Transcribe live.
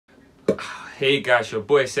Hey guys, your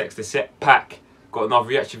boy TheSecPaq. Got another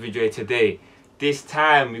reaction video today. This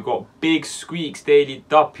time we got big Squeeks daily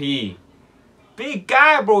Duppy. Big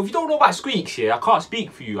guy, bro. If you don't know about Squeeks, yeah, I can't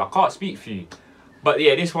speak for you. But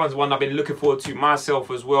yeah, this one's one I've been looking forward to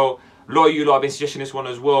myself as well. A lot of you lot have been suggesting this one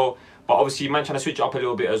as well. But obviously, man, trying to switch it up a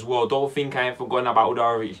little bit as well. Don't think I ain't forgotten about all the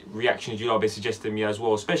other reactions you lot have been suggesting me as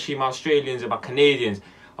well. Especially my Australians and my Canadians.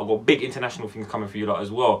 I've got big international things coming for you lot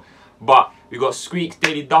as well. But we got Squeeks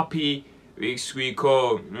daily Duppy. Big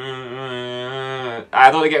Squeeko. I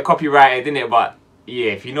don't want to get copyrighted, innit? But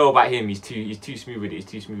yeah, if you know about him, he's too smooth with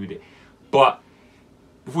it. But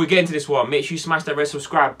before we get into this one, make sure you smash that red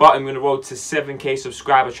subscribe button. We're on the road to 7k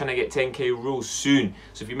subscribers, trying to get 10k real soon.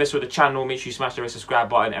 So if you mess with the channel, make sure you smash the red subscribe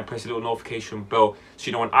button and press the little notification bell so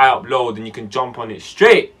you know when I upload and you can jump on it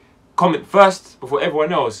straight. Comment first before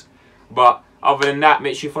everyone else. But other than that,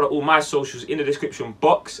 make sure you follow all my socials in the description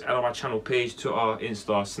box and on my channel page, Twitter,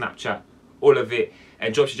 Insta, Snapchat, all of it.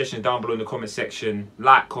 And drop suggestions down below in the comment section.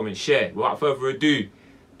 Like, comment, share. Without further ado,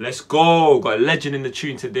 let's go. Got a legend in the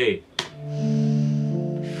tune today.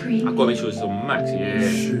 I gotta make sure it's on max, yeah.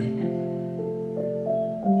 Shit.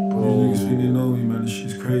 Bro, these niggas think they know me, man. This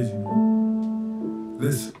shit's crazy.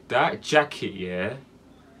 Listen. That jacket, yeah.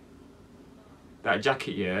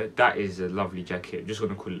 That is a lovely jacket. I'm just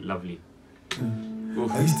gonna call it lovely.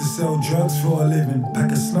 I used to sell drugs for a living,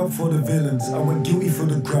 pack a snub for the villains. I went guilty for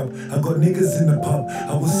the grub. I got niggas in the pub.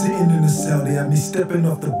 I was sitting in the cell, they had me stepping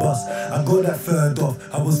off the bus. I got that third off,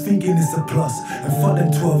 I was thinking it's a plus. And fuck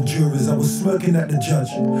them 12 jurors, I was smirking at the judge.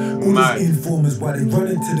 All these informers, why they run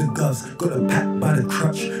into the govs. Got a pack by the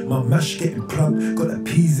crutch, my mash getting plugged. Got the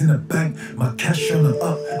peas in the bank, my cash on the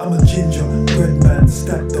up. I'm a ginger, bread man,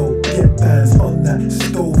 stack dough, get bands on that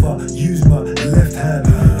stover. Use my left hand,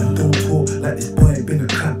 and don't talk like this boy ain't been a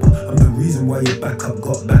clapper. I'm the reason why you back up,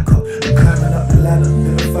 got back up. I'm climbing up the ladder,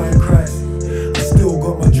 never find Christ. I still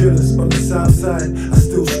got my drillers on the south side. I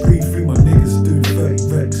still scream through my niggas doing 30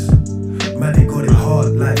 wrecks. Man, they got it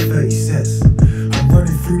hard like 30 sets. I'm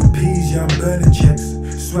running through the peas, yeah, I'm burning checks.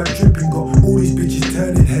 Swag dripping, got all these bitches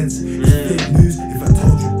turning heads. It's fake news if I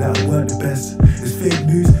told you that I weren't the best. It's fake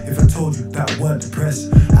news if I told you that I weren't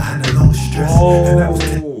depressed. I had a lot of stress, and that was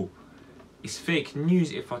it's fake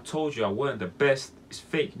news if I told you I weren't the best. It's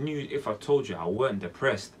fake news if I told you I weren't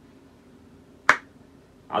depressed.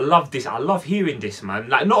 I love this. I love hearing this, man.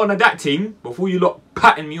 Like, not on that thing, before you lot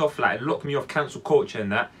patting me off, like, lock me off cancel culture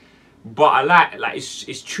and that. But I like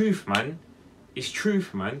it's truth, man. It's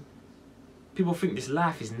truth, man. People think this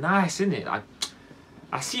life is nice, innit?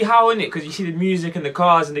 I see how, innit? Because you see the music and the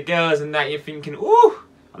cars and the girls and that, you're thinking, ooh,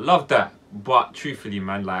 I love that. But truthfully,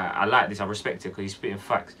 man, like, I like this. I respect it because he's spitting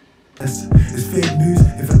facts. It's fake news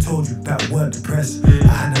if I told you that I weren't depressed. I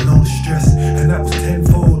had a lot of stress, and that was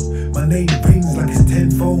tenfold. My name rings like it's 10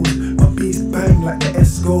 phones. My beats bang like the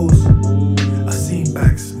Escos. I seen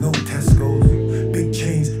bags, no Tesco's. Big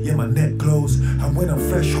chains, yeah, my neck glows. And when I'm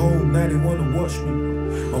fresh home, now they wanna watch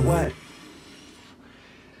me. My wife.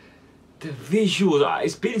 The visuals,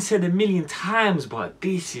 it's been said a million times, but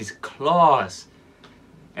this is class.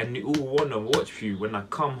 And they all wanna watch you when I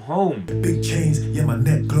come home. Big chains, yeah, my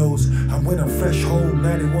neck glows. And when I'm fresh home,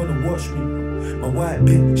 now they wanna watch me. My white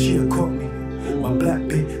bitch, she a cockney. My black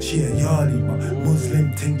bitch, she a yardie. My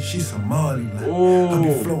Muslim ting, she Somali. Like, I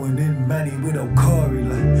be flowing in Manny with Okari.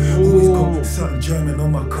 Like, always got something German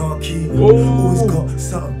on my car key. Always got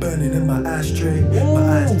something burning in my ashtray.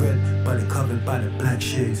 My eyes red, but they covered by the black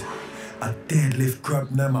shades. I deadlift grub,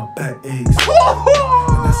 now my back aches.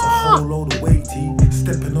 And that's a whole load of weighty.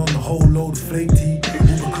 Stepping on the whole load of flaky.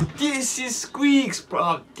 This is Squeeks,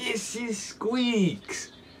 bro. This is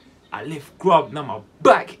Squeeks. I lift grub, now my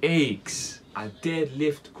back aches. I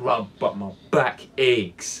deadlift grub, but my back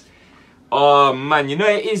aches. Oh man, you know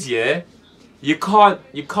what it is, yeah? You can't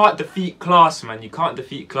defeat class, man. You can't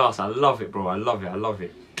defeat class. I love it, bro. I love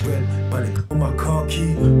it. Red, but it on my car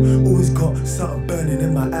key. Always got something burning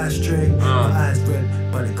in my ashtray. My eyes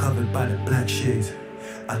red, but it covered by the black shades.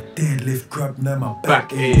 I deadlift grub, now my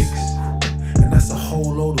back aches. And that's a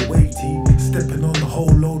whole load of weighty. Stepping on the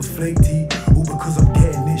whole load of flaky. All because I'm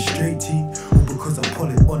getting it straighty. All because I pull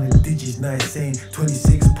it on the digits. Now it's saying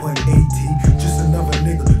 26.80. Just another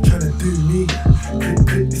nigga trying to do me.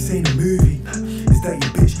 Click, this ain't a movie. Is that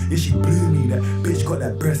your bitch? Yeah, she blew me. That bitch got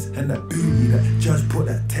that breast and that booty. That judge put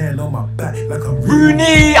that 10 on my back like I'm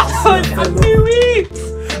Rooney. I knew it.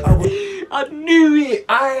 I knew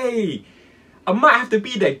it. I might have to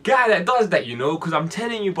be the guy that does that, you know, because I'm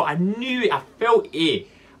telling you, but I knew it. I felt it.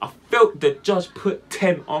 I felt the judge put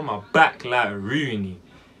 10 on my back like Rooney.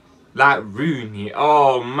 Like Rooney.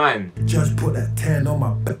 Oh man. Just put that 10 on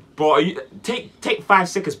my back. Bro, take 5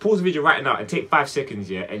 seconds. Pause the video right now and take 5 seconds,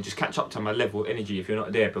 yeah, and just catch up to my level of energy if you're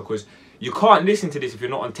not there, because you can't listen to this if you're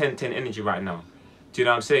not on 10-10 energy right now. Do you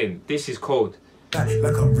know what I'm saying? This is cold. Like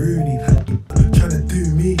I'm Rooney, tryna do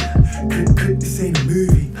me. Clip, this ain't a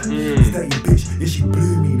movie. Is that your bitch? Yeah, she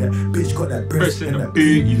blew me. That bitch got that breast and that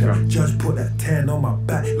booty. Just put that 10 on my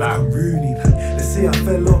back like I'm Rooney. Let's say I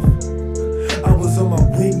fell off. I was on my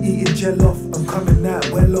wing eating gel off. I'm coming out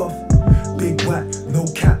well off. Big whack, no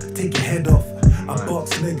cap, take your head off. I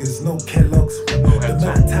box niggas, no Kellogg's. The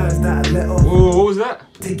amount of times that I let off. Whoa, what was that?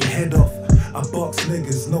 Take your head off. I box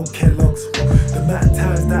niggas, no Kellogg's. The amount of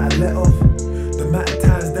times that I let off. The amount of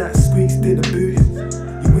times that Squeeks did a booty.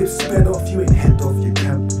 You whip sped off, you ain't head off your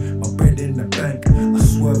camp. My bread in the bank, I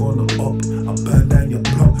swerve on the up. I burn down your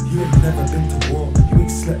block. You ain't never been to war. You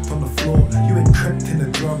ain't slept on the floor. You ain't crept in a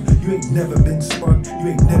drum. You ain't never been spun. You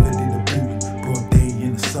ain't never did a booty. Broad day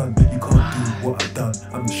in the sun. You can't do what I've done.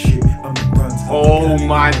 I'm the shit. I'm the runs. Oh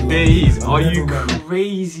my days. Are you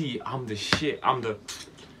crazy? I'm the shit. I'm the...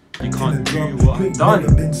 You can't do what I've done. You ain't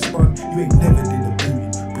never been spun. You ain't never did a booty.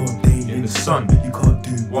 Broad day in the sun. You can't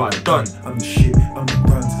do what I've done. I'm the shit. I'm the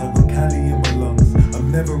runs. I got Cali in my lungs.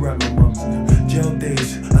 I'm never at my mum's. Jail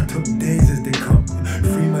days. I took days as they come.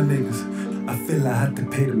 Free my niggas. I feel I had to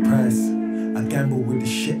pay the price. I gambled with the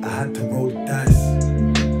shit. I had to roll the dice.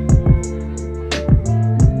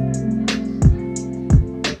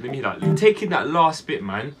 Let me hear that. Taking that last bit,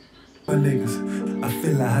 man. My niggas, I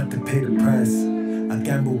feel I had to pay the price. I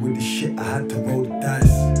gambled with the shit, I had to roll the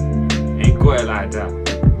dice. Ain't got it like that.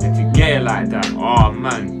 And to get it like that, oh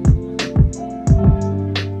man.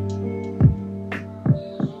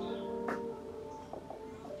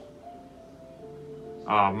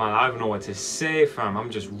 Oh man, I don't know what to say, fam. I'm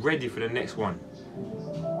just ready for the next one.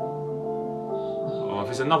 Oh, if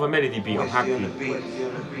it's another melody beat, I'm happy.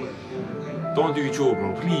 Don't do drill,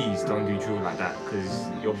 bro. Please don't do drill like that, because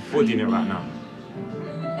you're bodying it right now.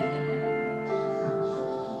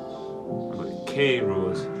 I got the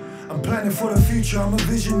K-Rolls. I'm planning for the future, I'm a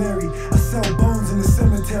visionary. I sell bones in the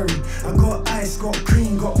cemetery. I got ice, got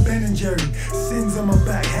cream, got Ben and Jerry. Sins on my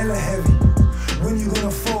back, hella heavy. When you gonna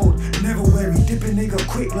fold, never worry. Dip a nigga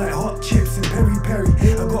quick like hot chips and peri-peri.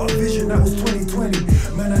 I got a vision that was 2020.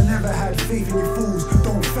 Man, I never had faith in you fools.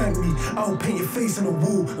 Don't thank me, I'll paint your face on the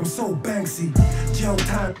wall. I'm so Banksy. Jail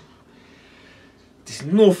time. This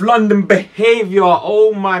North London behaviour,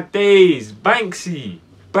 oh my days. Banksy,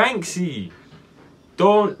 Banksy.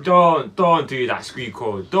 Don't do that,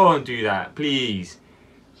 Squeeko. Don't do that, please.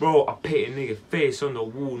 Bro, I paint a nigga face on the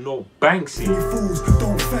wall, no Banksy. You fools,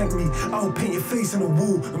 don't thank me. I'll paint your face on the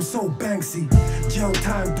wall. I'm so Banksy. Jail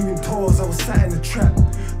time doing tours, I was sat in the trap.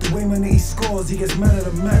 The way my nigga scores, he gets man of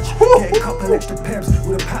the match. Get a couple extra peps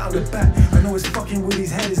with a pat on the back. I know it's fucking with his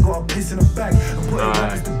head, he's got a piss in the bag. I'm putting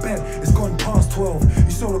rappers to bed, it's gone past 12. You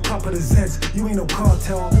sold a couple of Zeds, you ain't no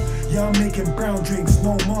cartel. Yeah, I'm making brown drinks,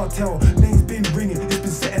 no Martell. Name's been ringing, it's been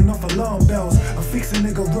setting off alarm bells. I fix a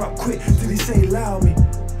nigga up quick till he say allow me.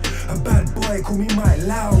 A bad boy, call me Mike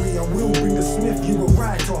Lowry. I will bring the Smith, you a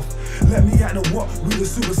write-off. Let me at the what with the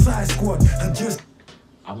Suicide Squad.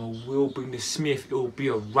 Will bring the Smith, it'll be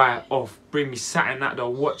a write-off. Bring me satin at the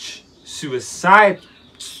watch. Suicide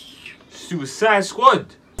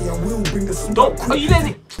Squad. I will bring the Smith. Don't, are you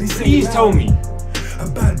letting it? Please tell me. A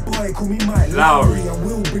bad boy, call me Mike Lowry. I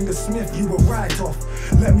will bring the Smith, you a write-off.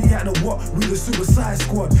 Let me at the what with the Suicide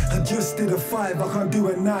Squad. I just did a 5, I can't do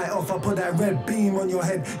a night off. I put that red beam on your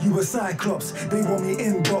head, you a Cyclops. They want me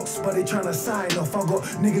inbox, but they tryna sign off. I got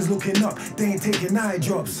niggas looking up, they ain't taking eye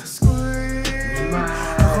drops.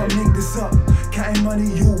 I can't make this up. Counting money,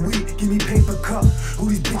 you weak, give me paper cut. All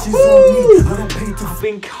these bitches on me, I don't pay to. I've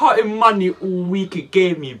been cutting money all week, it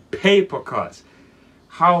gave me paper cuts.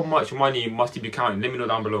 How much money must he be counting? Let me know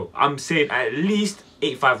down below. I'm saying at least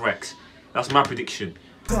 85 racks. That's my prediction.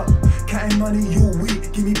 Counting money, you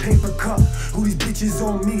weak, give me paper cut. All these bitches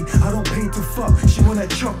on me, I don't pay to fuck. She want that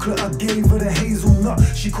chocolate, I gave her the hazelnut.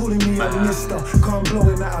 She calling me a mister, can't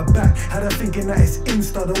blowing at her back. Had her thinking that it's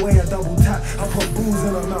Insta, the way I double tap. I put booze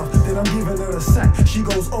in her mouth, then I'm giving her a sack. She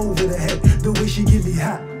goes over the head, the way she give me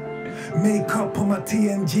hat. Makeup on my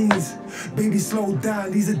TN jeans. Baby, slow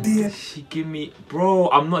down, these are DN. She give me, bro,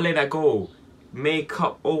 I'm not letting that go.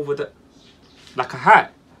 Makeup over the, like a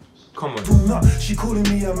hat. Come on. She calling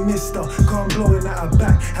me a mister, can't blowing at her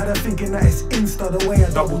back. Had her thinking that it's Insta, the way I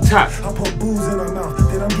double tap. I put booze in her mouth,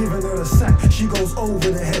 then I'm giving her a sack. She goes over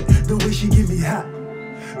the head, the way she give me hat.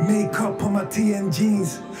 Makeup on my TN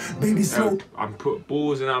jeans. Baby, slow. I'm put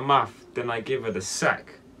balls in her mouth, then I give her the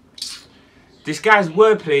sack. This guy's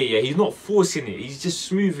wordplay, yeah, he's not forcing it. He's just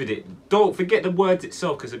smooth with it. Don't forget the words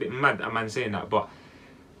itself, because it's a bit mad that man saying that. But,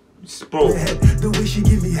 bro. The way she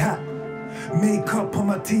give me hat. Makeup on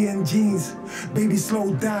my TN jeans. Baby,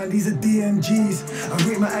 slow down, these are DMGs. I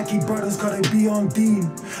rate my Aki brothers, gotta be on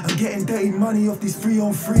Dean. I'm getting dirty money off these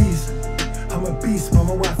 3-on-3s. I'm a beast, but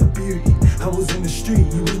my wife a beauty. I was in the street,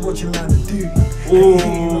 you was watching Line of Duty.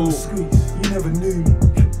 Oh. Squeeks, you never knew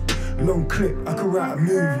me. Long clip, I could write a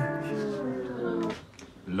movie.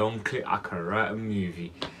 Long clip, I can write a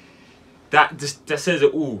movie. That says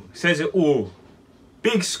it all. Says it all.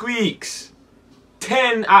 Big Squeeks.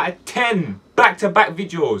 10 out of 10. Back-to-back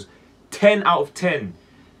videos. 10 out of 10.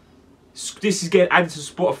 This is getting added to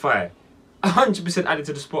Spotify. 100% added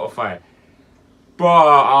to the Spotify. Bro,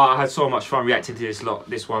 I had so much fun reacting to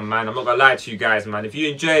this one, man. I'm not gonna lie to you guys, man. If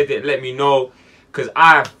you enjoyed it, let me know. Because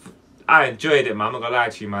I enjoyed it, man. I'm not gonna lie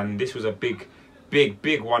to you, man. This was a big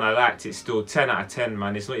one. I liked it still. 10 out of 10,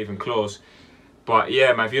 man. It's not even close. But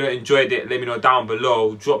yeah, man, if you enjoyed it, let me know down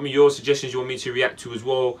below. Drop me your suggestions you want me to react to as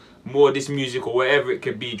well. More of this music or whatever it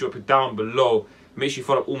could be, drop it down below. Make sure you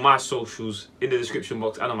follow all my socials in the description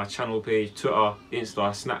box and on my channel page, Twitter,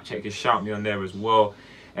 Insta, Snapchat. You can shout me on there as well.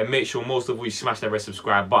 And make sure most of you smash that red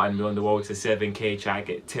subscribe button. We're on the road to 7K. Try to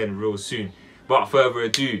get 10 real soon. But without further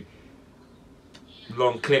ado,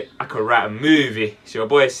 long clip, I could write a movie. It's your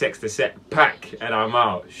boy Sex, the Set Pack, and I'm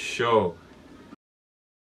out. Show.